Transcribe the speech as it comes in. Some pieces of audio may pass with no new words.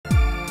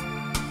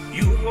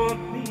You hold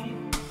me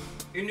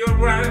in your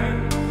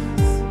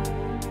arms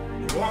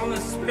in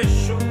a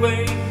special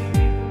way.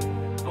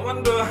 I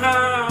wonder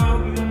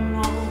how you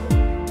know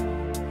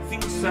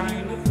things I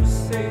never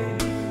say.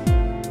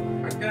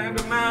 I can't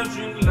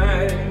imagine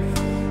life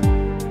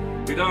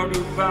without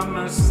you by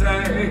my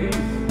side.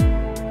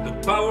 The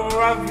power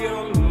of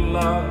your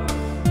love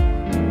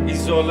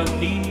is all I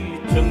need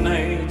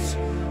tonight.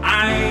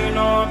 I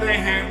know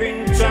there have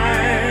been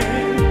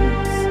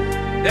times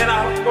that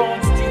I've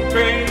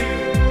constipated.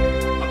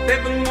 I've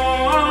taken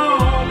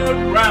all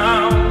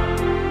around.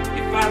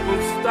 If I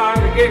would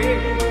start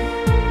again,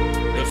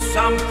 there's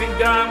something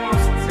I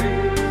must say.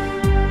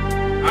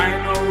 I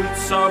know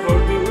it's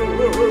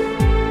overdue.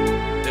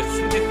 There's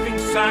the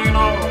things I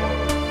know.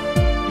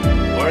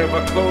 Wherever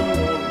I go,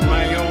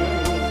 my own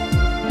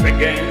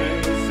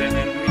begins and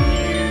ends with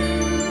you.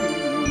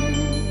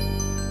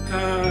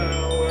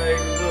 How I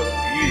love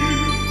you.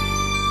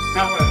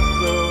 How I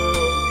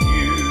love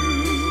you.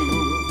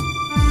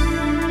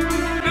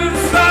 The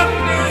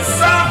softness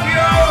of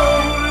your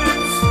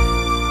lips,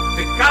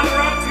 the color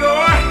of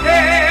your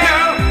hair,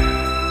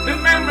 the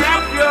memory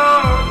of your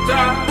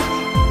touch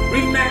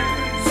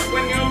remains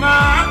when you're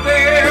not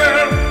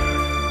there.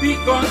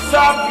 Because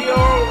of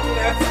your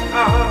left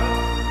heart,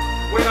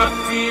 when I'm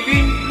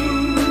feeling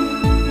blue,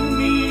 the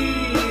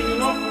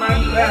meaning of my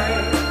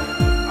life,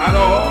 I'll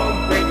all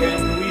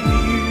begin with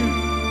you.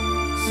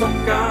 So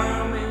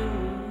come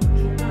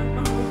into my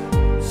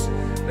arms,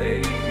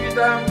 lay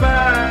down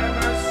by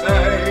my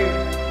side.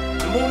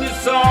 The moon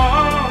is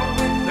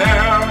always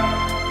there,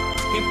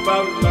 keep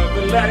our love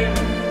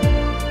alive.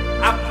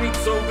 I feel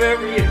so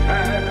very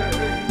high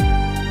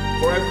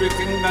for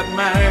everything that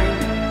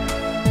mine.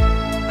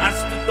 As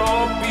the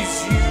top is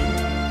you,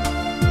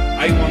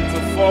 I want to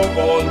for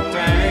all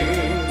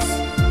times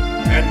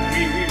and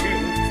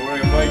live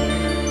forever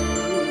you.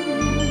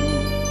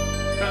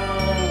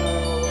 How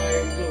I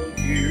love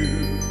you.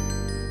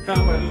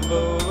 How I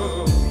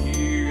love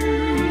you.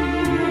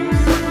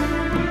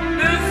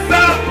 The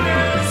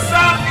softness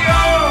of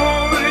your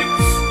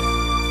lips,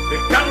 the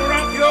color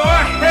of your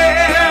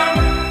hair,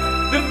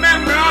 the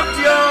memory of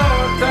your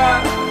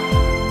touch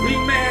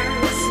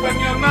remains when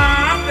you're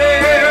not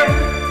there.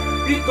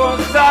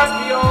 Because of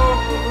your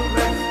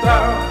left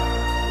heart,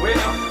 when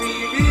I'm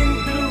feeling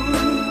blue,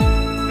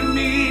 the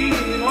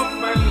meaning of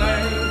my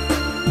life,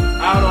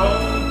 I'll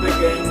all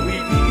begin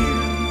with you.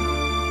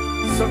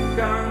 So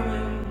come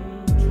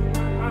into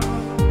my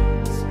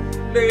arms,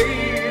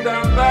 lay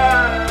down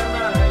by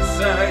my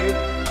side.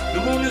 The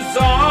moon is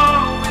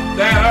always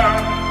there,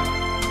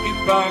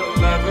 keep our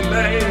love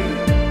alive.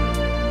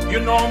 You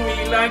know me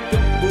like a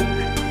book,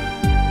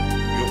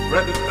 you've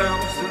read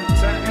 1,000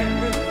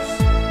 times.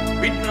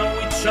 We know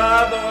each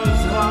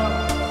other's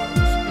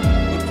hearts,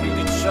 we treat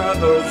each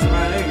other's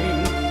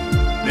mind.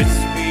 This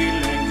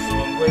feeling's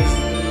always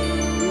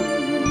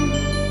new.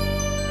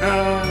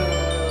 How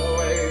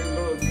I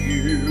love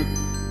you,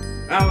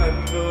 how I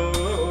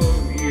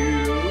love you.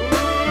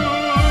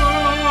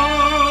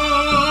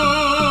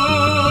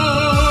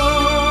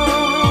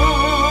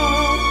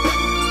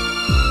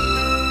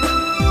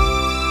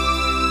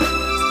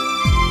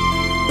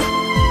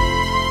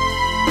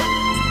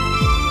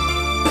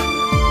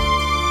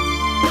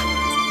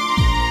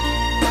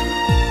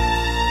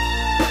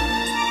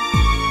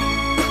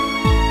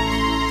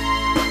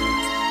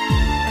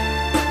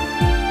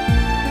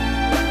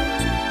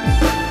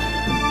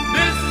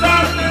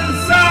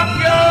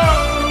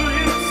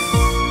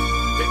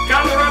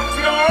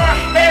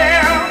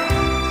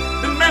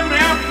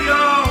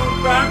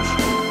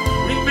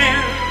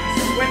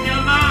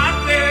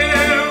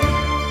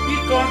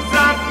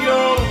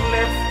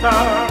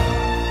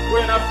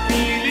 When I'm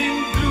feeling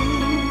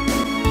blue,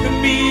 the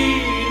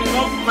meaning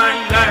of my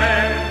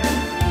life,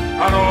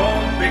 I'll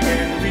all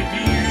begin with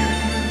you.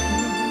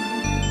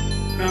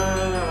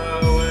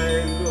 How I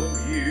love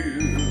you,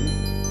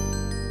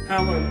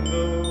 how I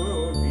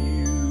love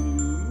you.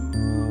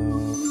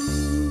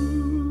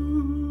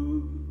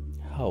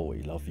 How I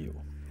love you.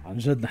 عن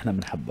جد نحن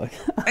بنحبك.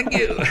 Thank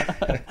you.